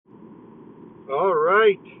All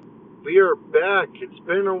right, we are back. It's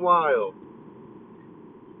been a while.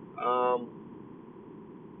 Um,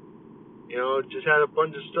 just had a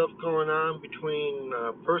bunch of stuff going on between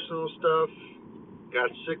personal stuff.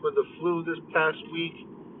 Got sick with the flu this past week,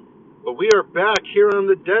 but we are back here on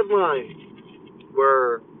the deadline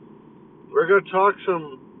where we're gonna talk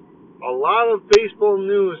a lot of baseball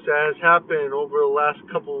news that has happened over the last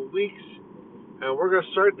couple of weeks, and we're gonna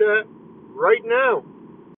start that right now.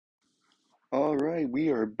 All right, we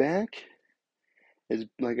are back.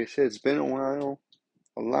 Like I said, it's been a while.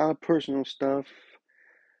 A lot of personal stuff.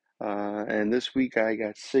 And this week I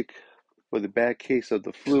got sick with a bad case of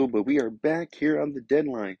the flu, but we are back here on the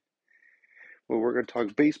deadline where we're going to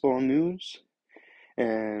talk baseball news.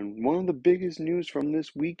 And one of the biggest news from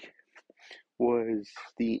this week was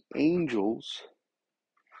the Angels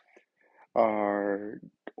are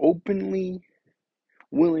openly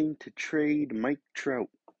willing to trade Mike Trout.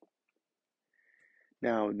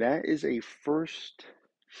 Now, that is a first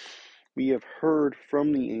we have heard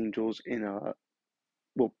from the Angels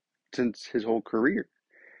well, since his whole career.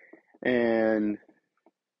 And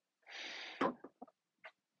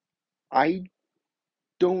I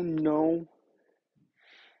don't know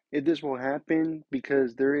if this will happen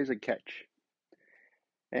because there is a catch.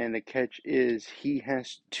 And the catch is he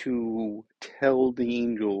has to tell the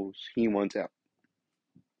Angels he wants out.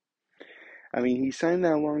 I mean, he signed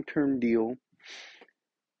that long term deal.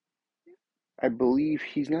 I believe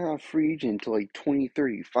he's not a free agent until like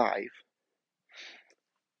 2035.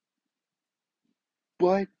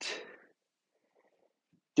 But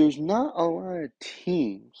there's not a lot of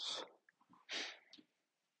teams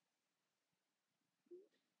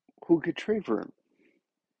who could trade for him.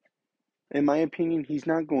 In my opinion, he's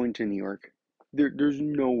not going to New York. There's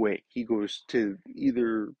no way he goes to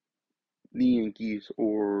either the Yankees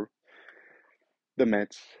or the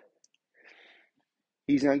Mets.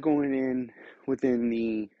 He's not going in within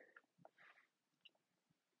the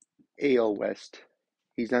AL West.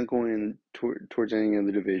 He's not going in towards any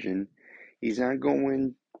other division. He's not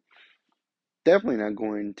going, definitely not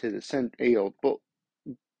going to the AL,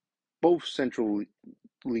 both Central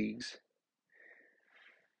leagues.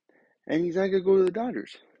 And he's not going to go to the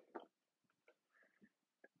Dodgers.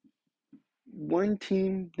 One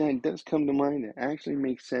team that does come to mind that actually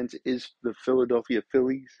makes sense is the Philadelphia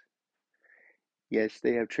Phillies. Yes,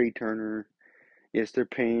 they have Trey Turner. Yes, they're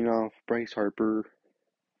paying off Bryce Harper.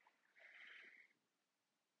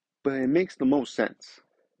 But it makes the most sense.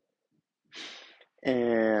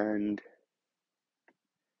 And,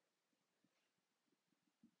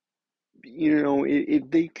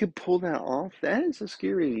 if they could pull that off, that is a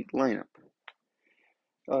scary lineup.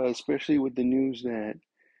 Especially with the news that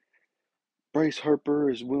Bryce Harper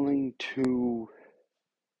is willing to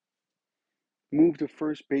move to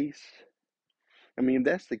first base. I mean, if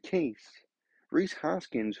that's the case, Rhys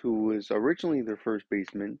Hoskins, who was originally their first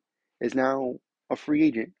baseman, is now a free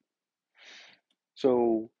agent.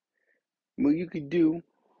 So, what you could do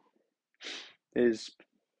is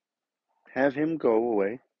have him go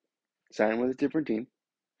away, sign with a different team,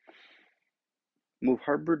 move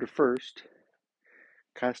Harper to first,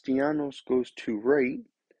 Castellanos goes to right,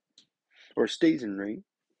 or stays in right.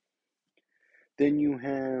 Then you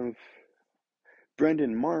have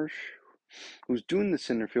Brendan Marsh, who's doing the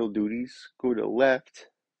center field duties, go to left,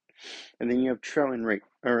 and then you have Trout in right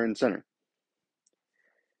or in center.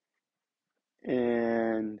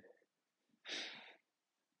 And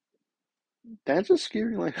that's a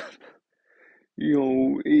scary lineup.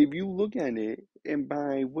 If you look at it and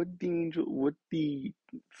by what the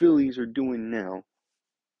Phillies are doing now,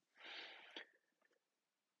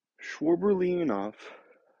 Schwarber leading off,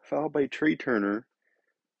 followed by Trey Turner,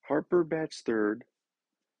 Harper bats third,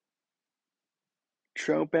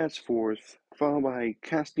 Trout bats fourth, followed by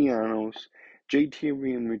Castellanos, JT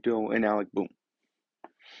Realmuto, and Alec Boom.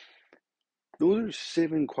 Those are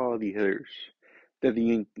 7 quality hitters that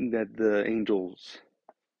the Angels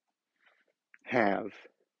have.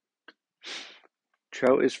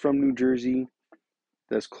 Trout is from New Jersey.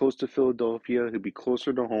 That's close to Philadelphia. He'll be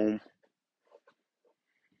closer to home.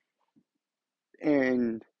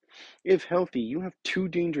 And if healthy, you have 2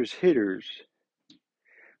 dangerous hitters.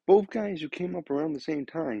 Both guys who came up around the same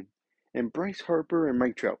time. And Bryce Harper and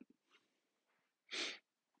Mike Trout.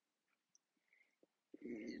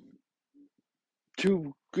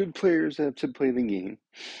 2 good players that have to play the game.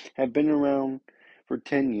 Have been around for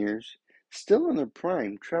 10 years. Still in their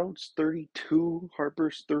prime. Trout's 32,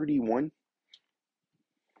 Harper's 31.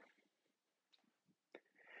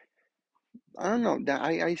 I don't know.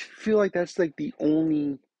 I feel like that's like the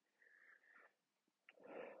only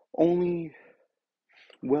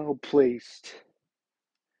well-placed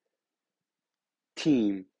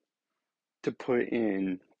team to put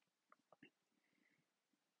in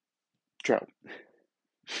Trout.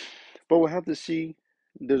 But we'll have to see.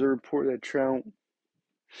 There's a report that Trout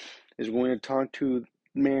is going to talk to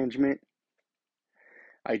management.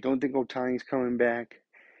 I don't think Ohtani's coming back.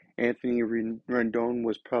 Anthony Rendon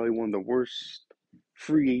was probably one of the worst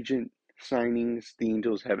free agent signings the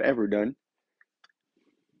Angels have ever done.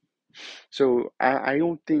 So I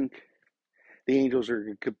don't think the Angels are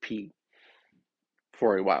going to compete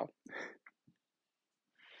for a while.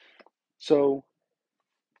 So,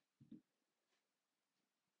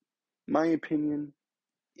 my opinion,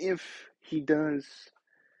 if he does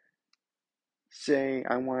say,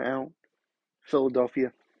 I want out,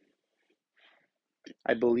 Philadelphia,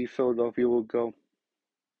 I believe Philadelphia will go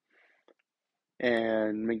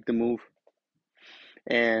and make the move.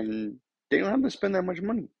 And they don't have to spend that much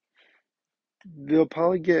money. They'll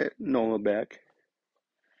probably get Nola back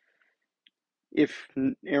if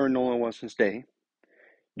Aaron Nola wants to stay.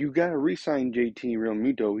 You got to re-sign JT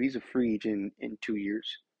Realmuto. He's a free agent in 2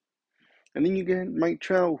 years. And then you get Mike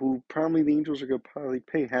Trout, who probably the Angels are going to probably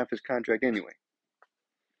pay half his contract anyway.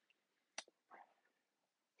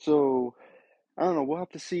 So, I don't know. We'll have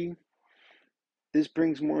to see. This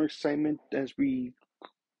brings more excitement as we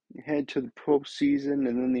head to the postseason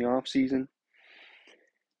and then the off season.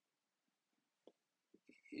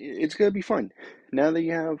 It's going to be fun. Now that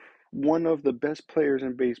you have one of the best players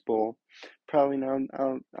in baseball, probably now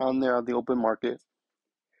on there on the open market,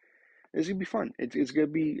 it's going to be fun. It's going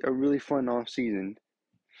to be a really fun off season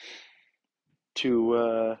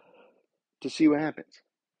to see what happens.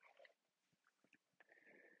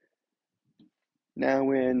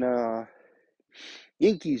 Now in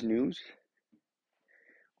Yankees news,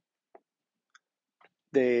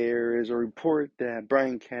 there is a report that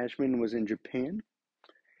Brian Cashman was in Japan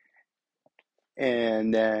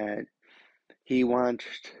and that he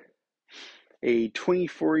watched a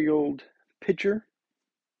 24-year-old pitcher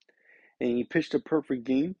and he pitched a perfect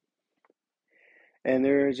game. And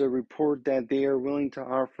there is a report that they are willing to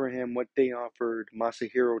offer him what they offered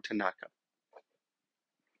Masahiro Tanaka.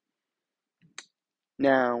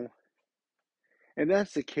 Now, if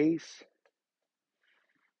that's the case,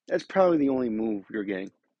 that's probably the only move you're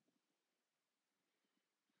getting.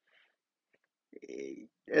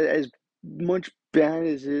 As much bad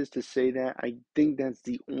as it is to say that, I think that's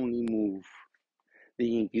the only move the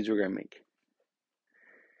Yankees are going to make.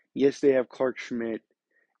 Yes, they have Clark Schmidt.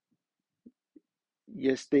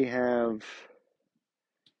 Yes, they have,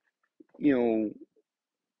 I'm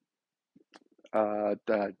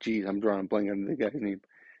drawing a blank on the guy's name.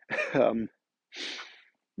 um,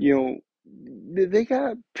 they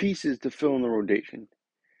got pieces to fill in the rotation.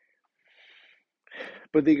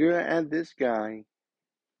 But they're going to add this guy.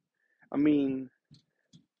 I mean,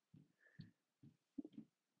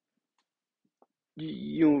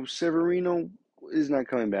 Severino is not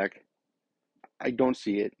coming back. I don't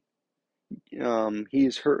see it. He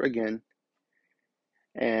is hurt again.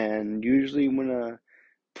 And usually when a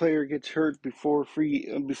player gets hurt before free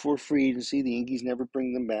agency, the Yankees never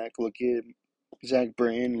bring them back. Look at Zach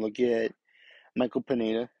Brand. Look at Michael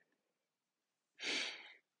Pineda.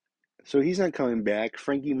 So he's not coming back.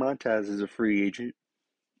 Frankie Montas is a free agent.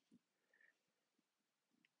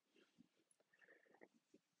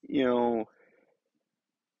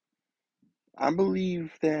 I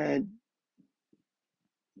believe that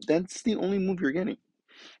that's the only move you're getting.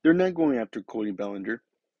 They're not going after Cody Bellinger.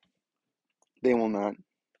 They will not.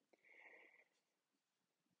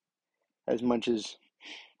 As much as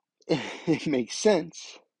it makes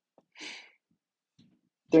sense,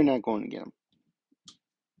 they're not going to get him.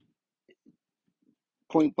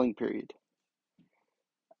 Point blank period.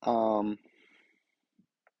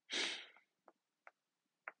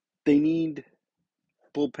 They need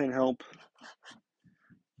bullpen help.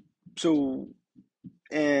 So,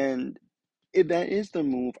 and if that is the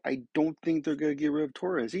move, I don't think they're going to get rid of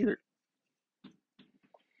Torres either.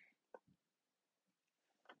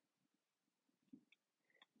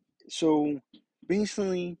 So,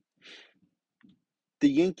 basically, the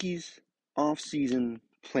Yankees' off-season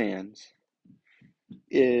plans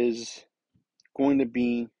is going to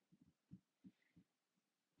be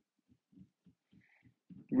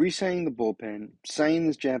re-signing the bullpen, signing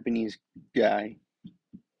this Japanese guy,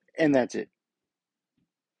 and that's it.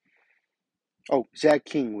 Oh, Zach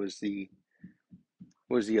King was the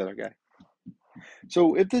other guy.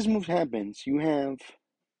 So if this move happens, you have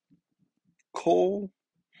Cole,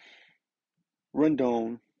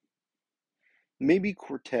 Rendon, maybe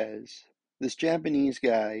Cortez, this Japanese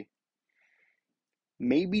guy,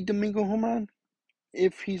 maybe Domingo Germán.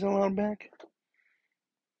 if he's allowed back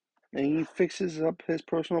and he fixes up his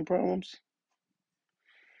personal problems.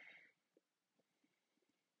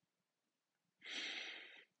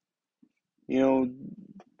 You know,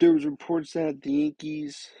 there was reports that the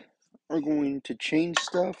Yankees are going to change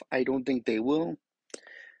stuff. I don't think they will.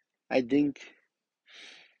 I think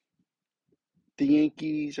the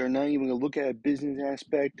Yankees are not even going to look at a business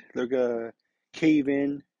aspect. They're going to cave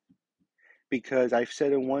in because I've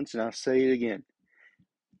said it once and I'll say it again.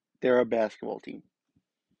 They're a basketball team.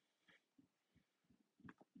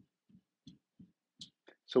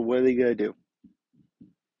 So what are they going to do?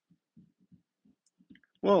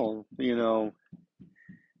 Well, you're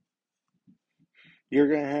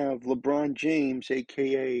going to have LeBron James,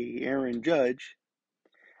 a.k.a. Aaron Judge,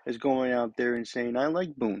 is going out there and saying, I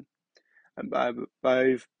like Boone.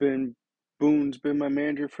 Boone's been my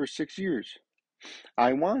manager for 6 years.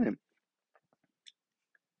 I want him.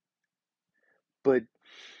 But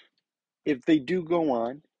if they do go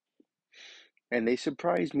on and they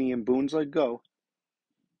surprise me and Boone's let go,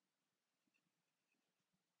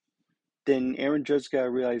 then Aaron Judge's got to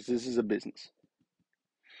realize this is a business.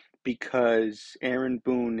 Because Aaron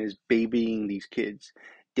Boone is babying these kids.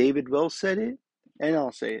 David Wells said it, and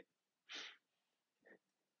I'll say it.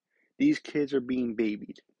 These kids are being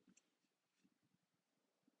babied.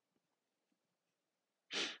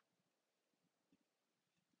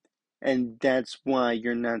 And that's why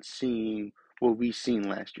you're not seeing what we've seen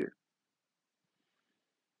last year.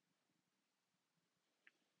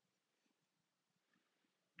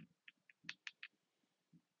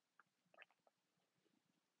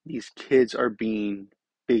 These kids are being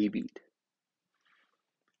babied.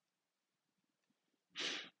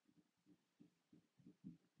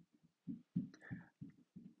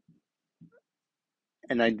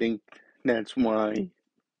 And I think that's why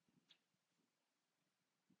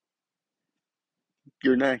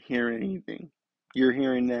you're not hearing anything. You're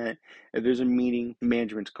hearing that if there's a meeting,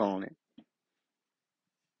 management's calling it.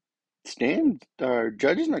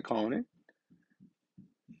 Judge is not calling it.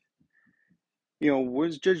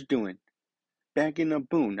 What's Judge doing? Backing up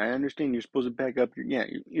Boone. I understand you're supposed to back up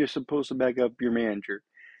you're supposed to back up your manager,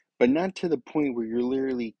 but not to the point where you're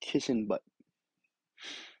literally kissing butt.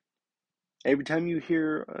 Every time you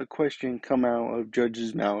hear a question come out of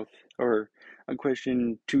Judge's mouth or a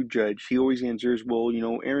question to Judge, he always answers, well,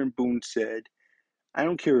 Aaron Boone said. I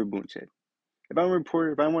don't care what Boone said. If I'm a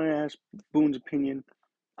reporter, if I want to ask Boone's opinion,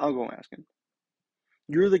 I'll go ask him.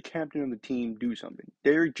 You're the captain of the team, do something.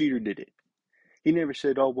 Derek Jeter did it. He never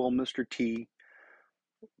said, oh, well, Mr. T,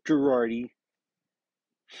 Girardi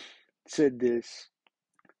said this.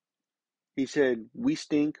 He said, we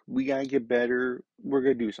stink, we gotta get better, we're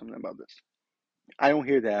gonna do something about this. I don't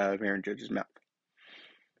hear that out of Aaron Judge's mouth.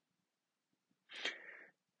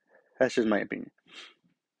 That's just my opinion.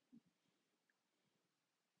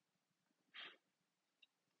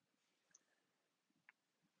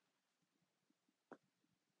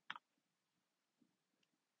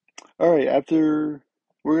 All right, we're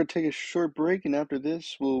gonna take a short break, and after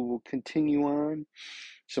this, we'll continue on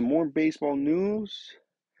some more baseball news,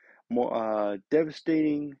 more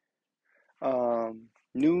devastating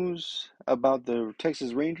news about the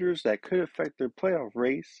Texas Rangers that could affect their playoff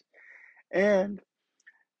race, and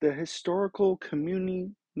the historical community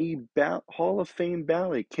Hall of Fame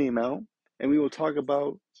ballot came out, and we will talk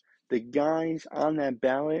about the guys on that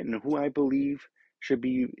ballot and who I believe should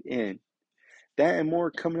be in. That and more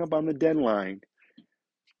coming up on the deadline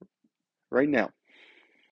right now.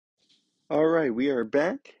 All right, we are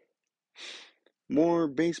back. More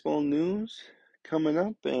baseball news coming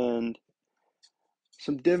up, and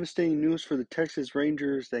some devastating news for the Texas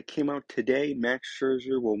Rangers that came out today. Max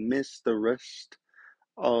Scherzer will miss the rest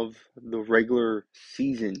of the regular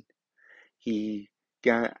season. He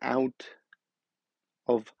got out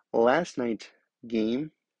of last night's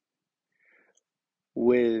game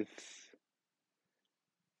with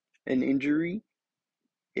an injury.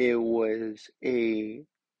 It was a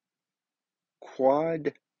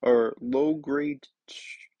quad or low grade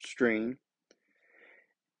strain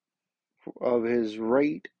of his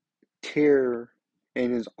right tear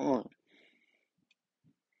in his arm.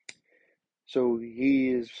 So he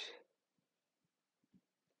is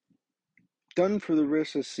done for the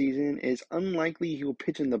rest of the season. It's unlikely he will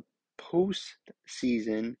pitch in the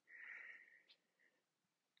postseason.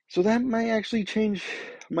 So that might actually change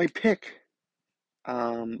my pick.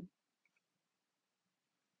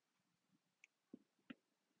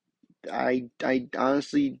 I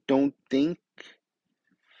honestly don't think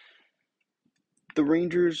the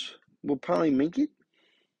Rangers will probably make it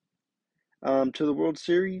to the World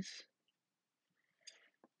Series.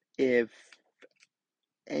 If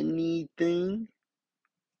anything,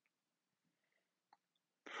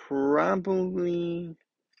 probably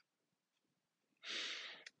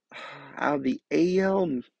out of the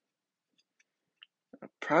AL,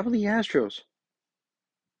 probably Astros.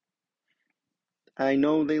 I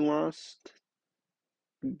know they lost,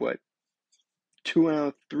 what, 2 out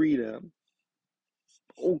of 3 to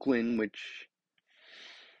Oakland, which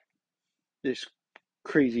is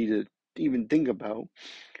crazy to even think about.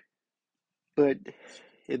 But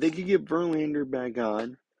if they could get Verlander back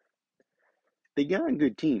on, they got a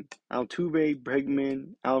good team. Altuve,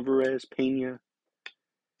 Bregman, Alvarez, Pena.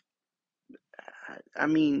 I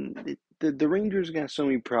mean, the Rangers got so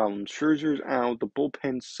many problems. Scherzer's out. The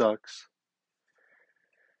bullpen sucks.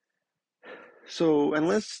 So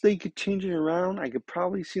unless they could change it around, I could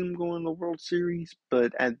probably see them going to the World Series.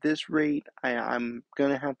 But at this rate, I'm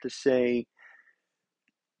gonna have to say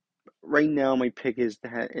right now my pick is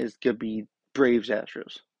gonna be Braves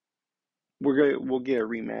Astros. We'll get a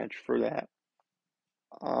rematch for that.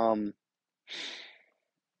 Um,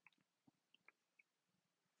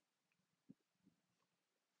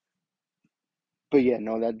 but yeah,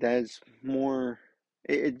 no, that is more.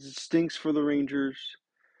 It stinks for the Rangers.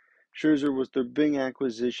 Scherzer was their big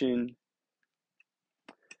acquisition,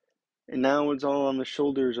 and now it's all on the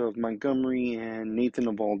shoulders of Montgomery and Nathan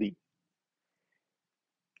Eovaldi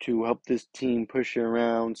to help this team push it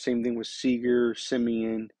around. Same thing with Seager,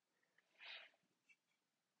 Simeon.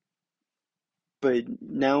 But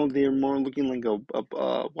now they're more looking like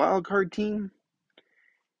a wild card team,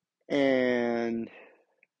 and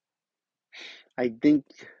I think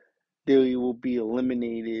they will be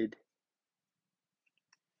eliminated.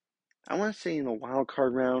 I want to say in the wild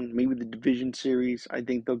card round, maybe the division series. I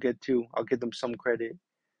think they'll get to. I'll give them some credit,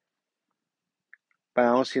 but I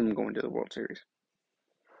don't see them going to the World Series.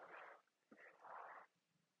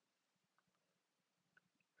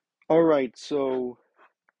 All right, so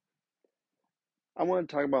I want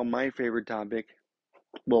to talk about my favorite topic.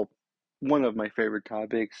 Well, one of my favorite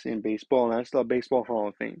topics in baseball, and that's the Baseball Hall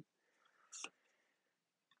of Fame.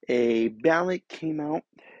 A ballot came out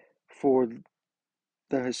for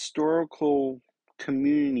the Historical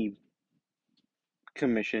Community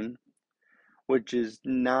Commission, which is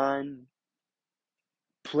non-players.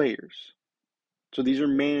 So these are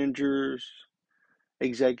managers,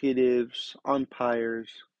 executives, umpires,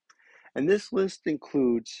 and this list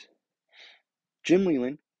includes Jim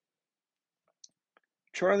Leyland,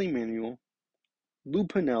 Charlie Manuel, Lou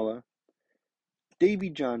Piniella, Davey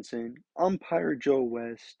Johnson, umpire Joe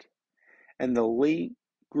West, and the late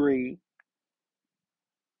great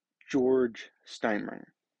George Steinmeier.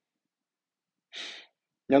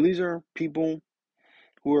 Now these are people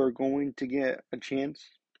who are going to get a chance.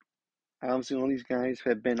 Obviously, all these guys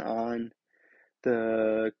have been on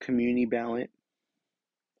the community ballot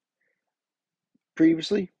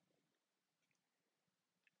previously.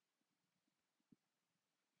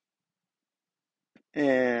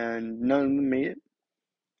 And none of them made it.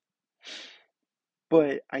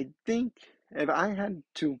 But I think if I had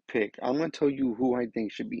to pick, I'm going to tell you who I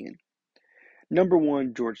think should be in. Number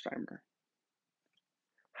 1, George Steinbrenner.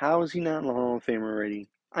 How is he not in the Hall of Fame already?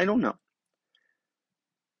 I don't know.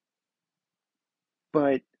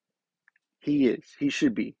 But he is. He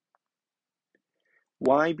should be.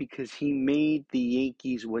 Why? Because he made the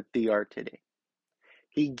Yankees what they are today.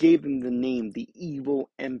 He gave them the name, the Evil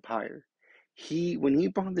Empire. When he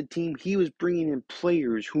brought the team, he was bringing in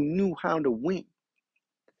players who knew how to win.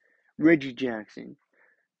 Reggie Jackson.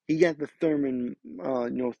 He got the Thurman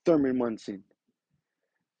Munson.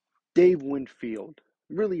 Dave Winfield.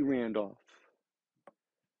 Willie Randolph.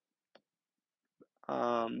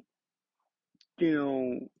 Um, you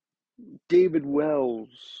know, David Wells,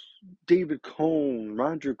 David Cone,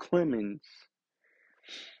 Roger Clemens.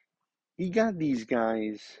 He got these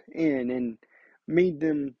guys in and made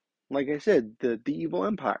them, like I said, the evil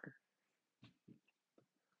empire.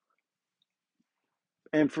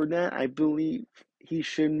 And for that, I believe he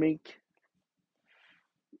should make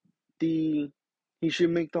the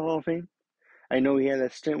Hall of Fame. I know he had a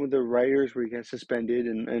stint with the writers where he got suspended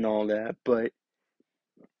and all that, but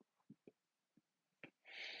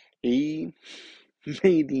he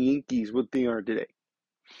made the Yankees what they are today.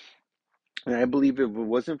 And I believe if it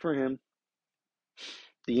wasn't for him,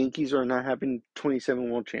 the Yankees are not having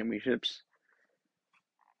 27 World Championships.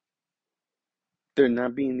 They're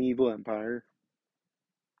not being the evil empire.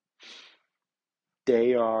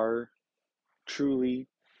 They are truly,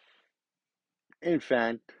 in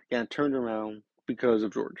fact, got turned around because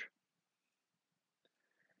of George.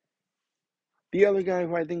 The other guy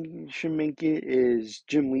who I think should make it is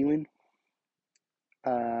Jim Leyland.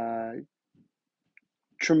 Uh,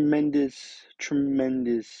 tremendous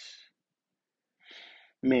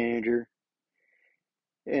manager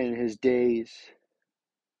in his days.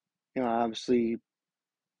 Obviously,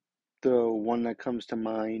 the one that comes to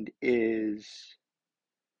mind is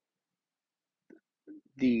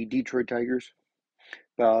the Detroit Tigers.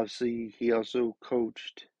 But obviously, he also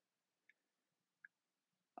coached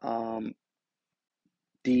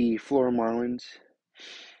the Florida Marlins,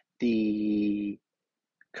 the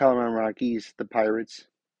Colorado Rockies, the Pirates,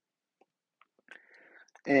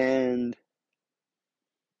 and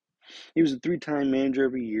he was a 3-time manager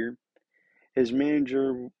of the year. His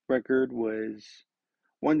manager record was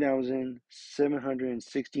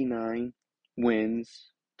 1,769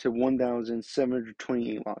 wins to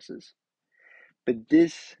 1,728 losses. But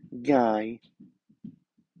this guy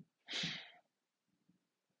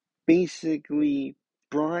basically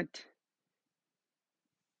brought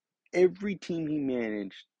every team he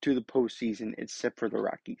managed to the postseason except for the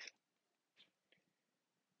Rockies.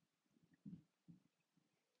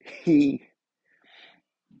 He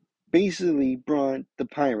basically brought the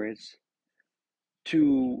Pirates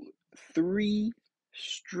to 3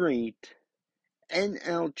 straight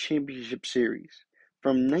NL Championship Series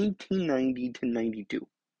from 1990 to 92.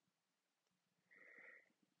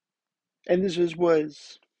 And this was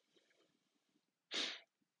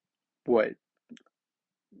what?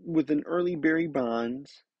 With an early Barry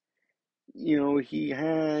Bonds, he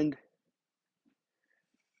had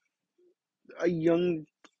a young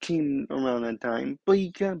team around that time, but he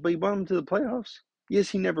brought them to the playoffs. Yes,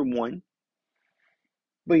 he never won,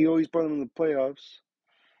 but he always brought them to the playoffs.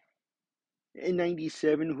 In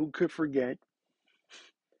 97, who could forget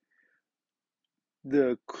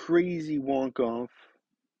the crazy walk-off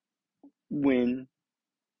win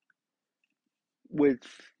with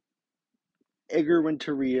Edgar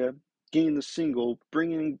Renteria getting the single,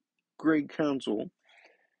 bringing Greg Counsell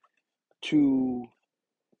to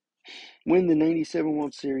win the 97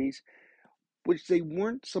 World Series, which they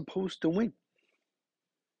weren't supposed to win.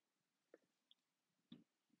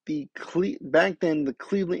 Back then, the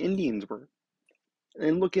Cleveland Indians were.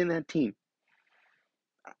 And look at that team.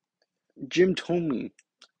 Jim Thome,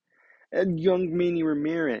 and young Manny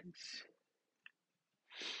Ramirez.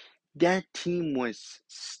 That team was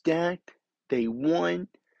stacked. They won.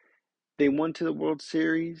 They won to the World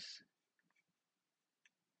Series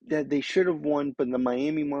that they should have won, but the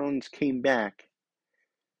Miami Marlins came back,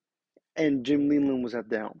 and Jim Leyland was at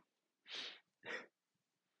the helm.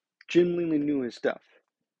 Jim Leyland knew his stuff.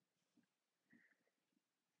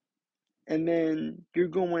 And then you're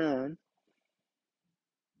going on.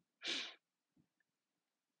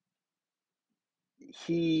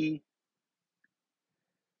 He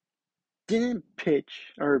didn't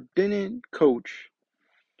pitch or didn't coach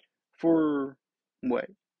for what?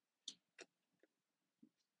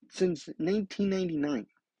 Since 1999.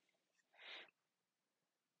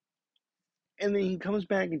 And then he comes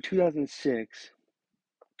back in 2006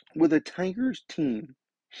 with a Tigers team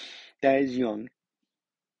that is young.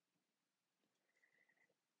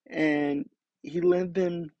 And he led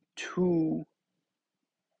them to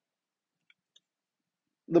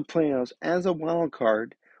the playoffs as a wild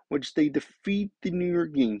card, which they defeat the New York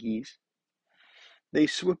Yankees. They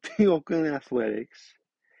swept the Oakland Athletics,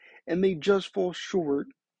 and they just fall short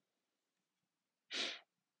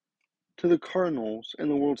to the Cardinals in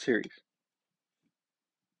the World Series.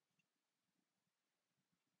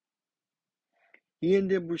 He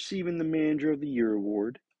ended up receiving the Manager of the Year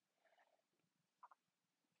award.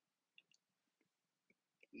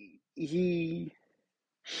 He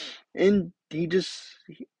just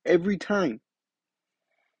every time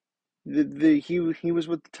he was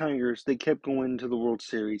with the Tigers, they kept going to the World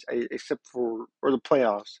Series, or the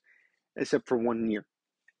playoffs, except for 1 year,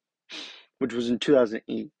 which was in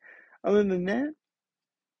 2008. Other than that,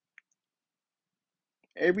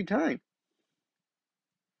 every time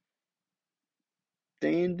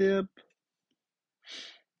they ended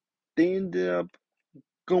up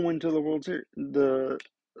going to the World Series,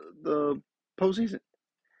 the postseason.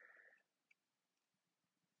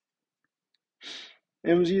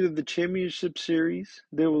 It was either the championship series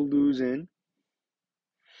they will lose in,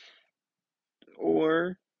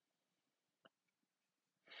 or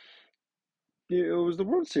it was the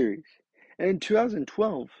World Series. And in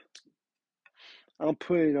 2012, I'll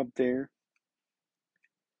put it up there,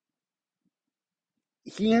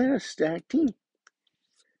 he had a stacked team.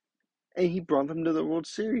 And he brought them to the World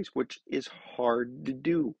Series, which is hard to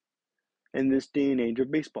do in this day and age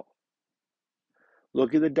of baseball.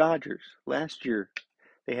 Look at the Dodgers. Last year,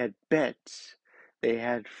 they had Betts, they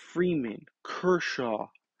had Freeman, Kershaw,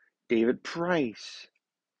 David Price.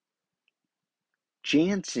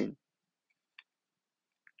 Jansen,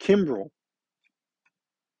 Kimbrel,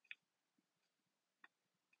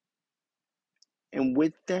 and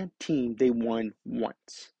with that team, they won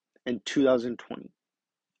once in 2020.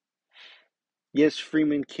 Yes,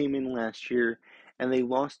 Freeman came in last year, and they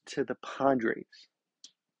lost to the Padres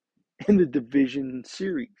in the division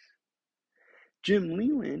series. Jim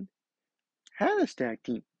Leyland had a stacked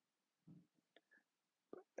team,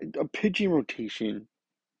 a pitching rotation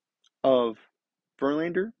of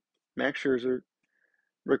Verlander, Max Scherzer,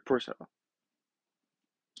 Rick Porcello.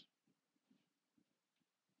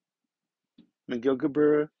 Miguel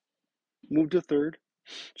Cabrera moved to third,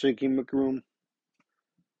 so he can make room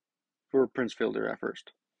for Prince Fielder at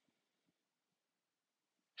first.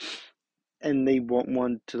 And they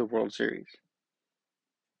won to the World Series.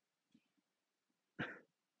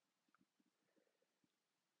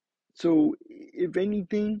 So, if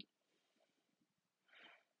anything,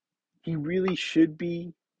 he really should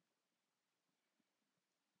be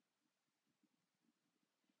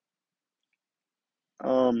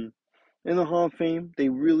in the Hall of Fame. They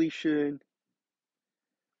really should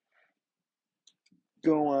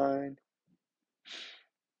go on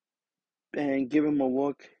and give him a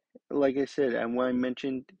look. Like I said, and what I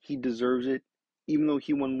mentioned, he deserves it. Even though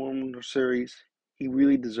he won one World Series, he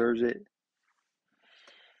really deserves it.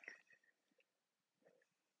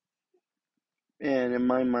 And in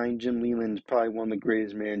my mind, Jim Leyland is probably one of the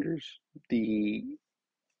greatest managers in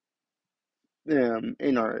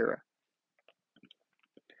our era.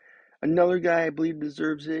 Another guy I believe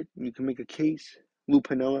deserves it, you can make a case, Lou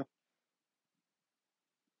Piniella.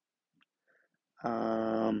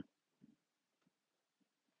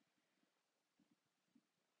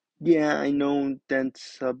 Yeah, I know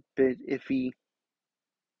that's a bit iffy,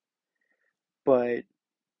 but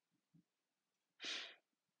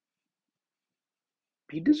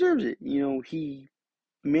he deserves it. He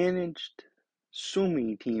managed so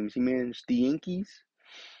many teams. He managed the Yankees,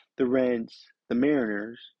 the Reds, the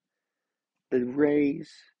Mariners, the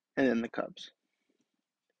Rays, and then the Cubs.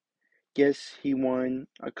 Yes, he won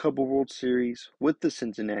a couple World Series with the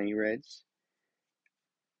Cincinnati Reds.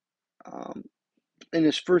 In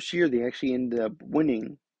his first year, they actually ended up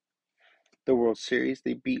winning the World Series.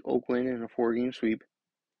 They beat Oakland in a 4-game sweep.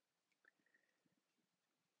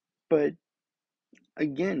 But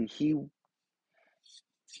again, he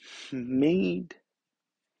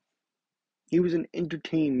was an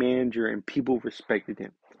entertaining manager and people respected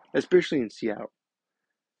him, especially in Seattle.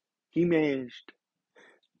 He managed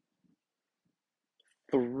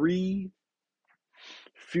 3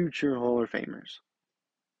 future Hall of Famers: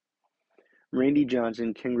 Randy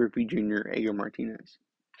Johnson, Ken Griffey Jr., Edgar Martinez.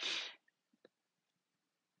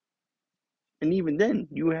 And even then,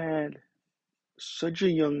 you had such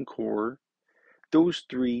a young core. Those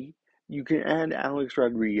 3, you can add Alex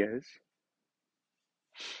Rodriguez.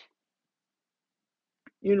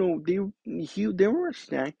 They were a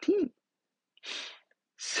stacked team.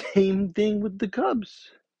 Same thing with the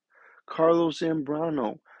Cubs. Carlos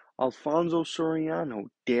Zambrano, Alfonso Soriano,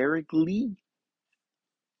 Derek Lee.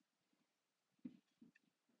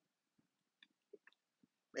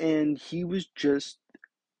 And he was just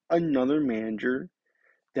another manager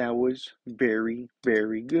that was very,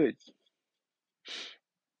 very good.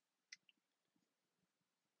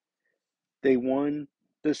 They won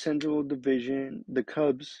the Central Division. The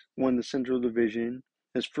Cubs won the Central Division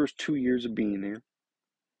his first 2 years of being there.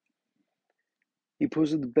 He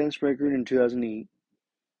posted the best record in 2008.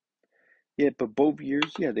 Yeah, but both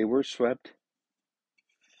years, they were swept.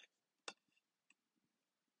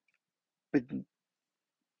 But,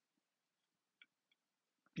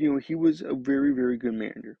 he was a very, very good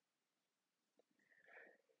manager.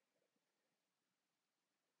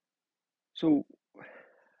 So,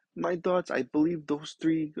 my thoughts, I believe those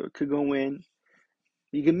 3 could go in.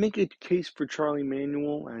 You can make a case for Charlie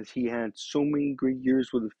Manuel, as he had so many great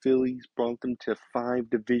years with the Phillies, brought them to 5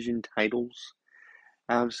 division titles.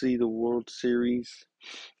 Obviously, the World Series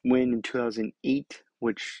win in 2008,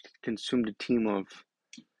 which consumed a team of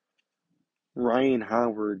Ryan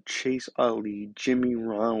Howard, Chase Utley, Jimmy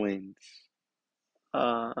Rollins,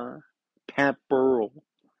 Pat Burrell,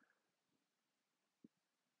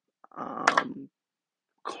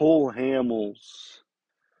 Cole Hamels,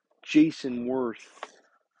 Jason Worth,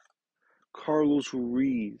 Carlos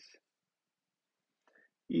Ruiz.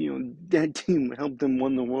 That team helped them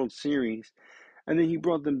win the World Series. And then he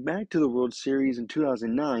brought them back to the World Series in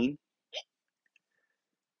 2009,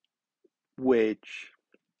 which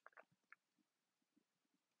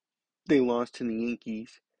they lost to the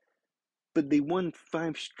Yankees. But they won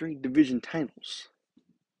 5 straight division titles.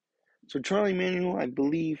 So Charlie Manuel, I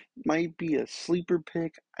believe, might be a sleeper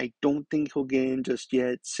pick. I don't think he'll get in just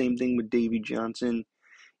yet. Same thing with Davy Johnson,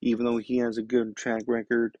 even though he has a good track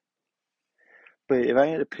record. But if I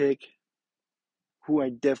had to pick who I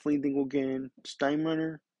definitely think will get in,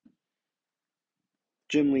 Steinbrenner,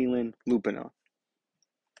 Jim Leyland, Lupino.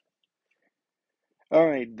 All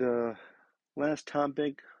right, the last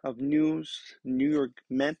topic of news, New York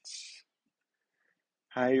Mets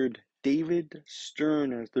hired David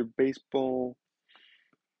Stern as their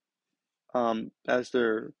as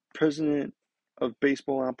their president of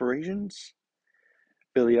baseball operations.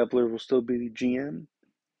 Billy Epler will still be the GM.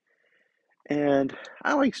 And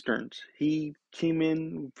I like Stearns. He came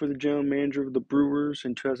in for the general manager of the Brewers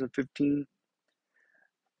in 2015.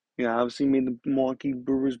 Obviously made the Milwaukee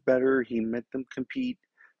Brewers better. He met them compete.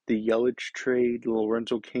 The Yelich trade, the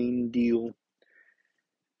Lorenzo Cain deal.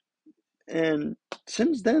 And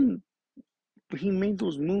since then, he made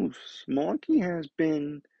those moves. Milwaukee has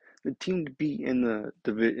been the team to beat in the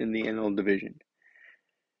NL division.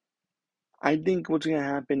 I think what's going to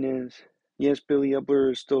happen is, yes, Billy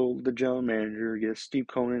Epler is still the general manager. Yes, Steve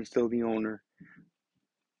Cohen is still the owner.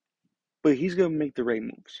 But he's going to make the right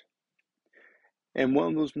moves. And one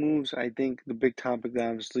of those moves, I think the big topic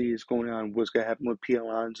obviously is going on what's going to happen with P.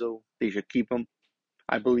 Alonso. They should keep him.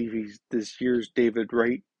 I believe he's this year's David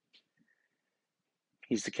Wright.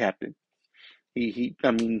 He's the captain.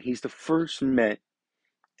 He's the first Met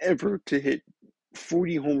ever to hit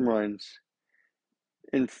 40 home runs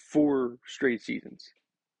in 4 straight seasons.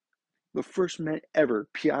 The first Met ever.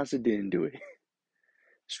 Piazza didn't do it.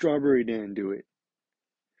 Strawberry didn't do it.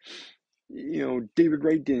 David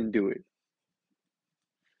Wright didn't do it.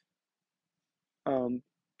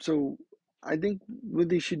 So I think what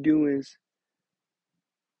they should do is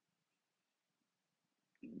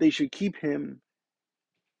they should keep him.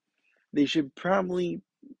 They should probably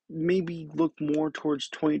maybe look more towards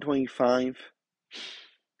 2025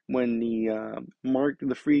 when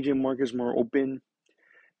the free agent market is more open.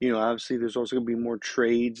 Obviously there's also going to be more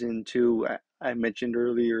trades into. I mentioned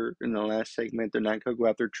earlier in the last segment they're not going to go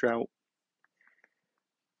after Trout,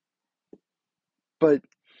 but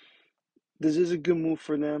this is a good move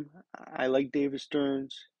for them. I like David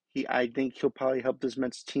Stearns. I think he'll probably help this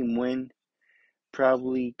Mets team win.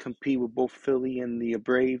 Probably compete with both Philly and the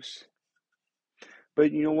Braves.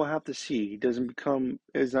 But we'll have to see. It's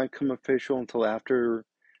not become official until after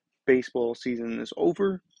baseball season is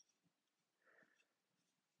over.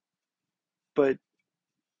 But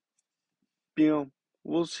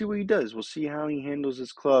we'll see what he does. We'll see how he handles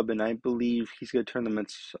his club, and I believe he's going to turn the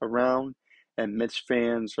Mets around, and Mets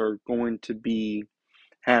fans are going to be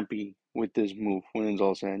happy with this move when it's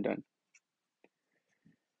all said and done.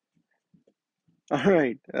 All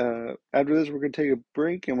right. After this, we're going to take a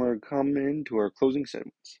break, and we're going to come into our closing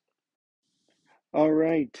segments. All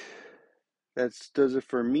right. That does it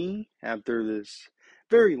for me after this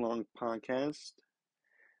very long podcast.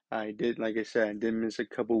 Like I said, I did miss a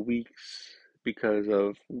couple weeks because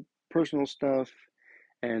of personal stuff,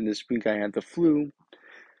 and this week I had the flu.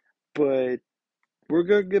 But we're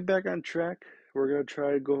going to get back on track. We're going to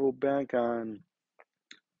try to go back on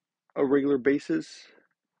a regular basis.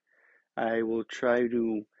 I will try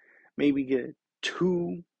to maybe get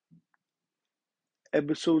 2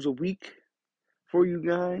 episodes a week for you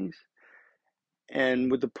guys.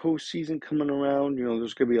 And with the postseason coming around,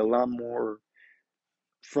 there's going to be a lot more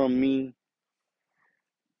from me.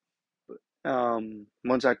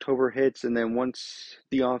 Once October hits, and then once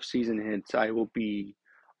the off season hits, I will be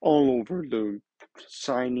all over the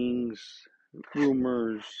signings,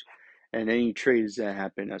 rumors, and any trades that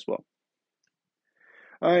happen as well.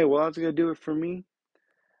 All right, well, that's gonna do it for me.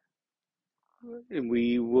 And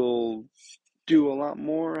we will do a lot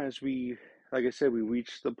more as like I said, we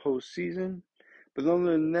reach the postseason. But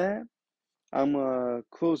other than that, I'm gonna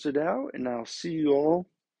close it out, and I'll see you all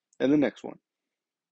in the next one.